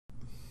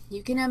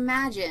you can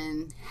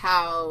imagine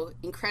how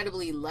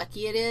incredibly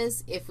lucky it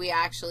is if we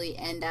actually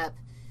end up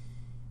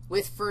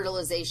with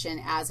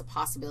fertilization as a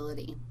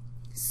possibility.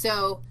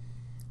 So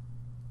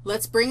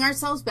let's bring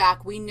ourselves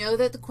back. We know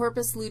that the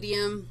corpus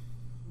luteum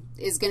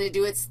is going to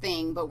do its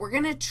thing, but we're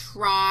going to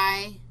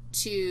try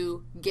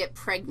to get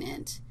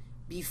pregnant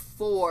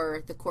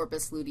before the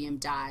corpus luteum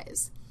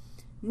dies,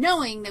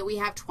 knowing that we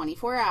have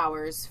 24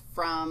 hours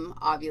from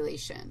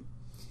ovulation.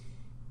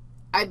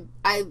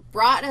 I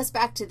brought us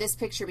back to this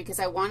picture because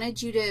I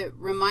wanted you to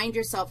remind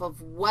yourself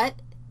of what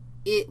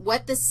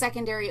the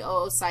secondary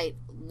oocyte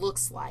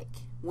looks like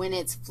when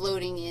it's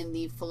floating in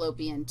the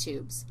fallopian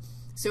tubes.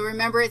 So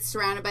remember, it's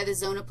surrounded by the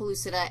zona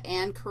pellucida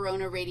and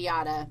corona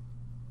radiata.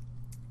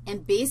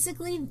 And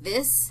basically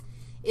this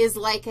is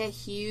like a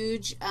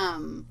huge,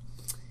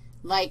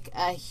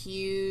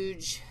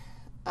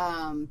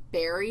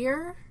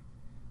 barrier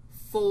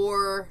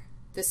for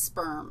the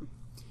sperm.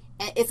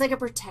 And it's like a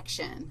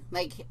protection.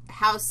 Like,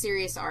 how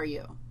serious are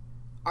you?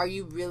 Are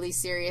you really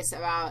serious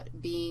about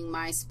being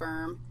my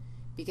sperm?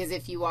 Because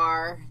if you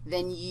are,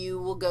 then you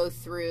will go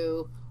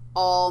through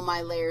all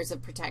my layers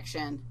of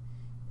protection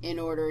in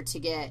order to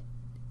get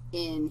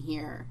in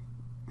here.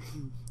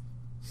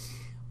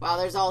 Wow,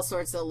 there's all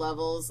sorts of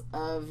levels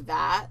of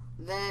that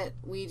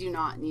we do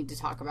not need to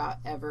talk about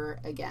ever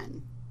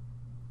again.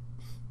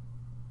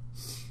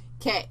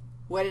 Okay,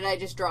 what did I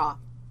just draw?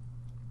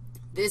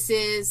 This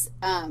is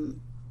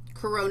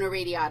corona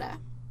radiata,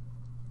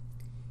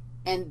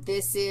 and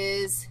this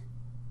is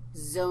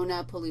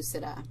zona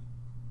pellucida.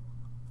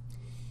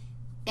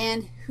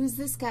 And who's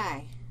this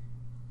guy?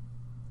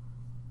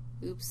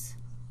 Oops.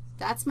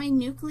 That's my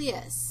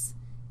nucleus.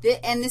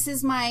 And this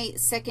is my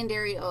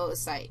secondary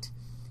oocyte.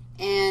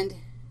 And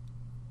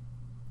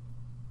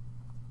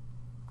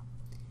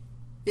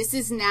this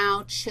is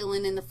now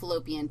chilling in the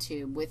fallopian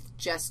tube with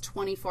just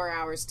 24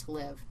 hours to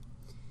live.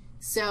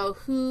 So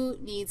who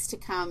needs to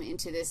come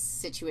into this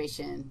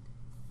situation?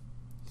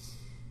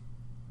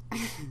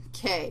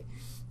 Okay,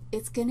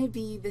 it's going to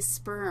be the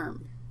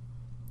sperm.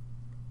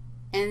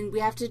 And we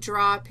have to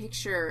draw a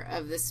picture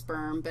of the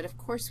sperm, but of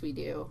course we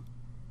do.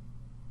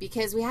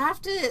 Because we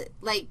have to,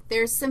 like,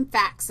 there's some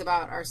facts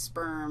about our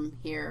sperm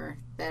here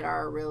that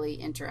are really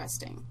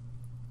interesting.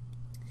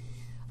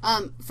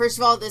 First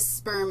of all, this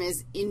sperm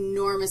is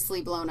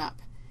enormously blown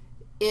up.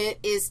 It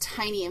is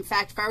tiny. In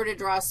fact, if I were to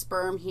draw a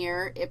sperm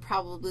here, it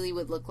probably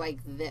would look like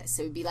this.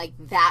 It would be like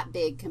that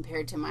big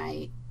compared to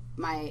my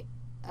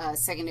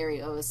secondary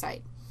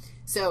oocyte.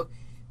 So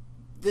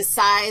the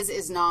size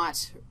is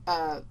not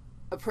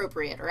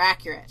appropriate or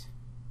accurate.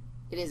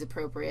 It is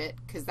appropriate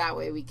because that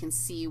way we can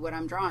see what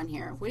I'm drawing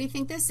here. What do you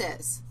think this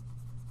is?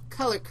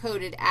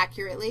 Color-coded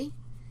accurately.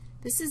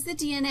 This is the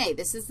DNA.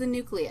 This is the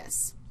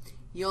nucleus.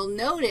 You'll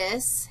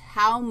notice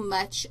how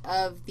much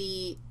of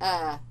the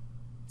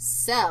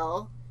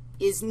cell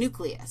is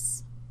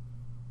nucleus,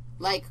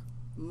 like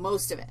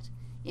most of it.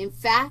 In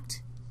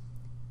fact,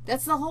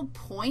 that's the whole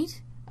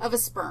point of a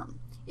sperm,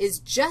 is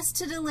just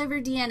to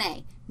deliver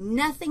DNA.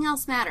 Nothing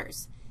else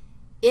matters.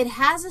 It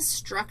has a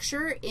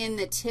structure in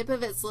the tip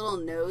of its little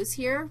nose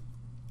here.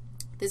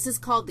 This is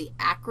called the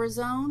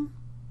acrosome.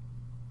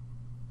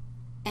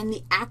 And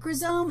the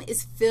acrosome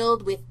is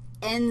filled with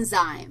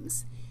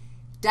enzymes,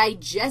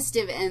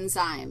 digestive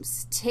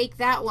enzymes. Take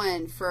that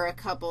one for a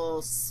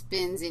couple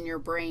spins in your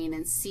brain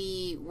and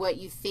see what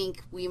you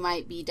think we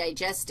might be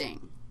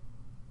digesting.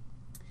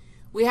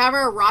 We have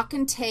our rock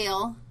and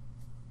tail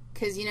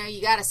because, you know,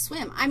 you got to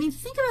swim. I mean,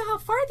 think about how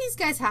far these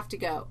guys have to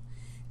go.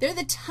 They're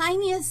the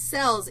tiniest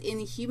cells in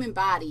the human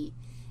body,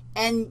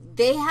 and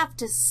they have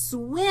to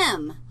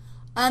swim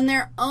on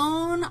their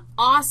own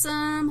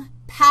awesome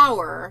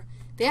power.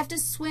 They have to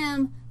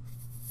swim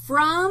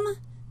from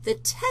the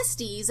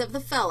testes of the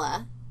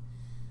fella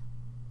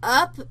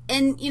up,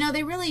 and, you know,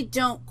 they really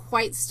don't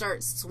quite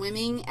start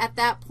swimming at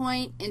that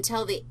point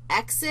until they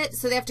exit.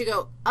 So they have to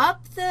go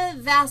up the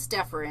vas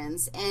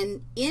deferens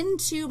and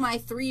into my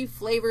 3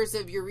 flavors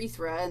of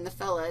urethra in the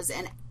fellas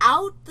and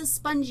out the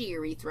spongy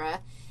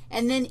urethra,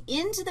 and then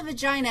into the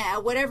vagina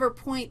at whatever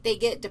point they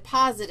get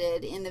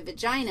deposited in the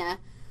vagina,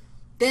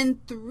 then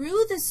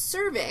through the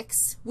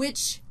cervix,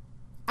 which,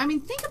 I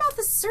mean, think about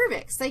the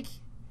cervix. Like,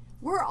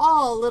 we're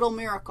all little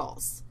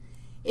miracles.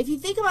 If you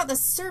think about the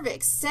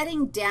cervix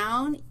setting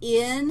down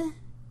in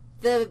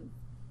the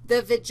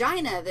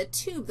vagina, the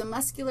tube, the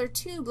muscular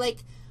tube,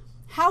 like,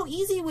 how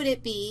easy would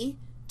it be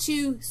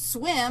to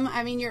swim?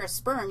 I mean, you're a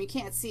sperm. You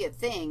can't see a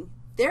thing.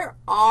 There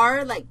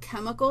are, like,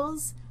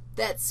 chemicals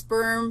that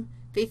sperm,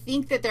 they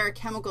think that there are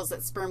chemicals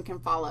that sperm can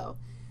follow.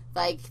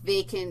 Like,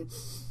 they can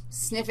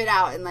sniff it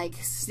out and, like,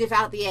 sniff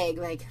out the egg,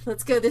 like,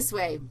 let's go this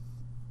way.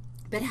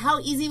 But how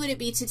easy would it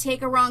be to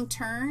take a wrong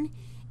turn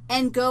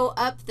and go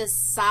up the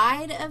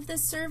side of the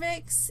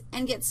cervix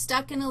and get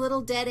stuck in a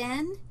little dead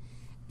end?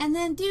 And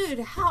then, dude,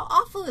 how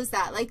awful is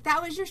that? Like,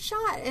 that was your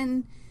shot,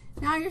 and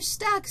now you're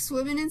stuck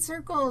swimming in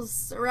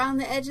circles around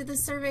the edge of the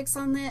cervix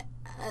on the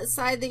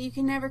side that you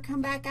can never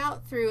come back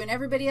out through, and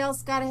everybody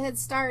else got a head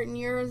start, and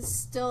you're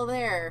still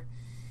there.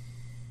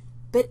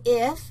 But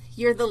if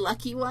you're the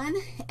lucky one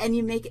and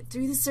you make it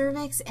through the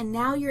cervix and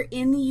now you're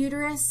in the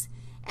uterus,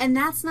 and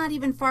that's not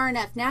even far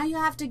enough. Now you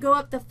have to go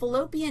up the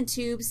fallopian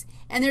tubes,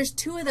 and there's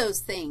 2 of those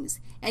things.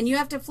 And you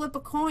have to flip a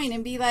coin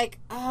and be like,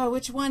 oh,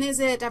 which one is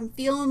it? I'm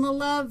feeling the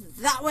love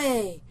that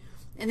way.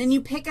 And then you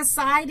pick a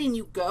side and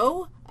you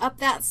go up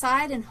that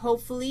side, and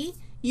hopefully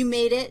you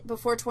made it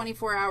before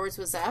 24 hours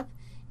was up,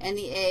 and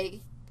the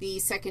egg, the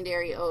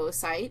secondary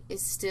oocyte,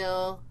 is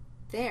still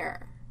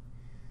there.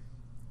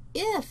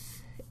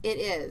 If it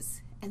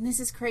is, and this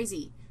is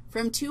crazy,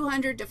 from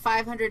 200 to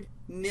 500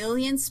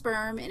 million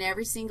sperm in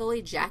every single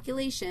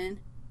ejaculation,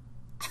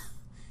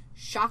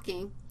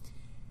 shocking,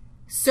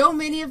 so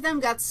many of them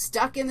got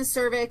stuck in the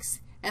cervix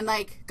and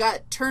like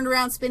got turned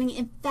around spinning.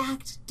 In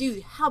fact,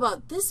 dude, how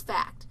about this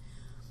fact?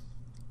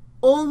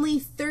 Only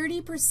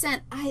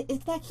 30%,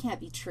 that can't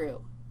be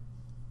true.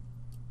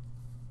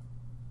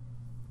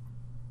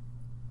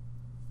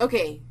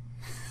 Okay,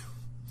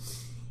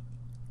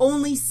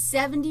 only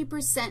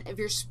 70% of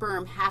your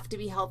sperm have to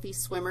be healthy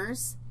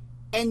swimmers,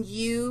 and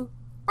you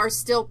are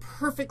still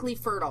perfectly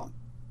fertile.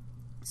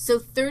 So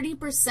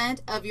 30%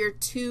 of your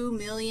 2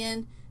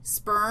 million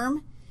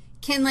sperm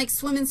can like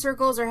swim in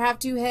circles or have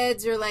 2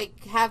 heads or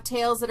like have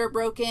tails that are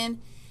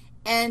broken,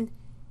 and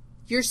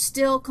you're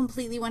still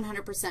completely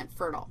 100%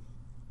 fertile.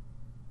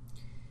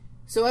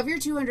 So of your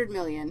 200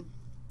 million,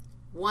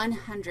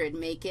 100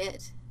 make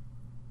it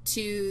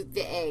to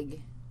the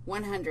egg.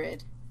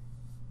 100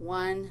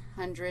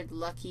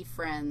 lucky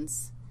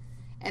friends.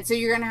 And so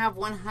you're going to have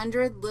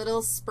 100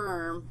 little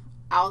sperm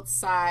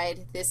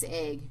outside this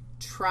egg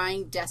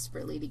trying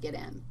desperately to get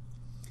in.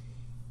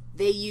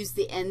 They use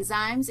the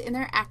enzymes in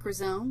their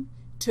acrosome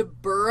to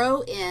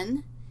burrow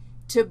in,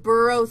 to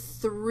burrow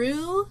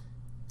through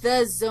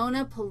the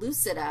zona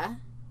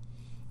pellucida,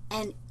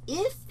 and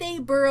if they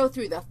burrow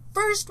through, the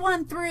first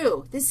one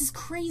through, this is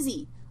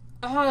crazy.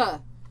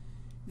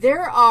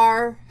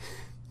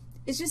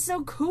 It's just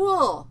so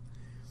cool.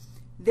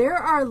 There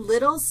are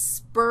little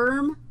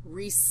sperm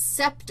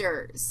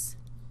receptors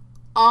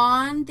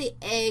on the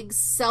egg's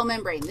cell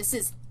membrane. This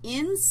is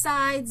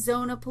inside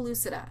zona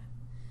pellucida.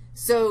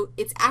 So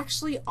it's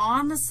actually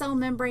on the cell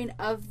membrane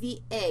of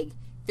the egg.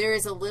 There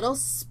is a little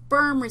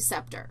sperm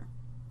receptor.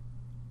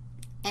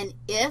 And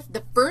if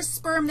the first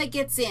sperm that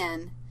gets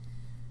in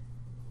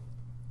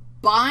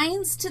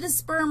binds to the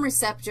sperm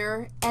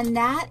receptor, and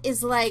that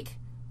is like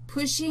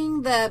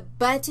pushing the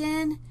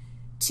button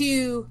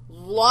to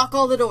lock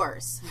all the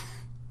doors.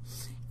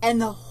 And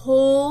the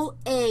whole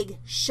egg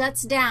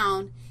shuts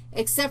down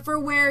except for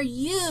where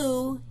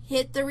you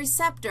hit the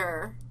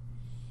receptor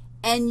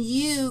and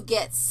you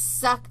get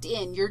sucked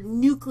in. Your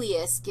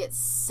nucleus gets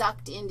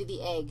sucked into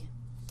the egg.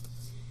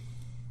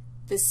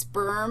 The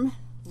sperm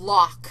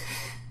lock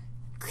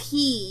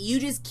key, you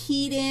just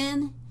keyed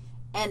in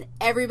and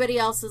everybody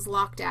else is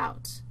locked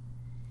out.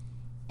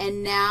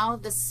 And now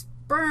the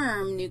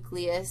sperm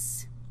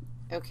nucleus,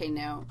 okay,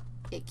 no,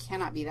 it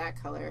cannot be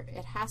that color.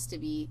 It has to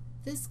be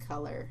this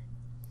color.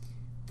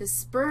 The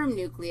sperm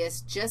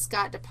nucleus just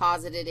got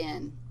deposited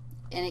in,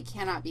 and it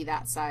cannot be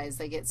that size.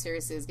 Like, it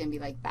seriously is going to be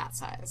like that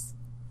size,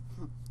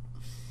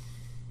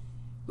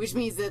 which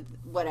means that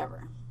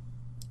whatever.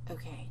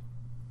 Okay,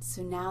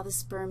 so now the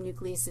sperm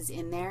nucleus is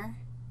in there.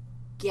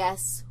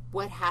 Guess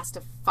what has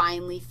to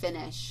finally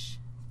finish?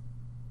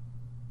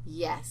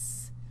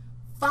 Yes,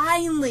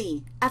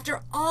 finally,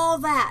 after all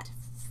that,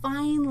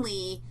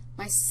 finally,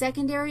 my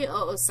secondary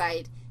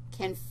oocyte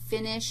can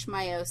finish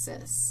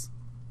meiosis.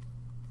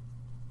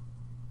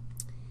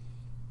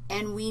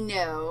 And we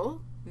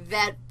know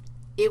that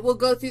it will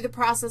go through the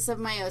process of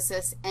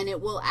meiosis, and it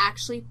will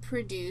actually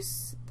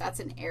produce, that's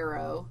an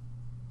arrow,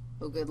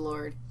 oh good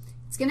Lord,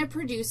 it's going to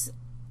produce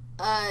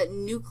a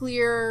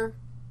nuclear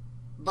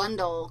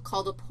bundle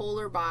called a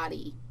polar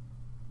body.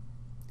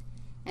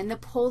 And the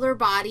polar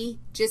body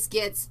just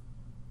gets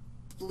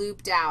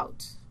blooped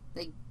out,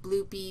 like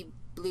bloopy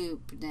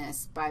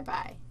bloopness,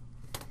 bye-bye.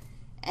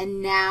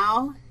 And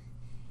now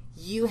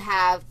you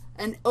have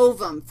an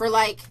ovum for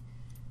like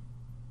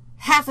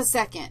half a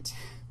second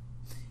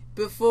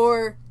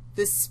before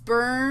the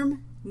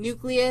sperm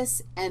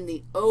nucleus and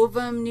the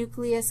ovum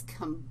nucleus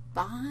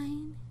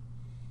combine.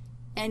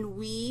 And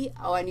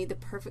I need the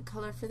perfect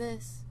color for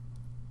this.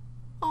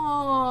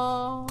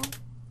 Oh,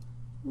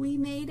 we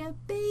made a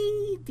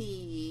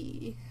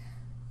baby.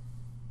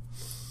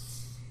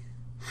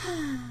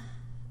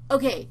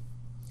 Okay,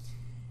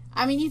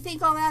 I mean, you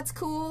think all that's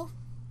cool?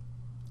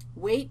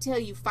 Wait till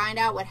you find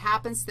out what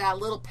happens to that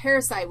little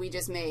parasite we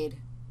just made.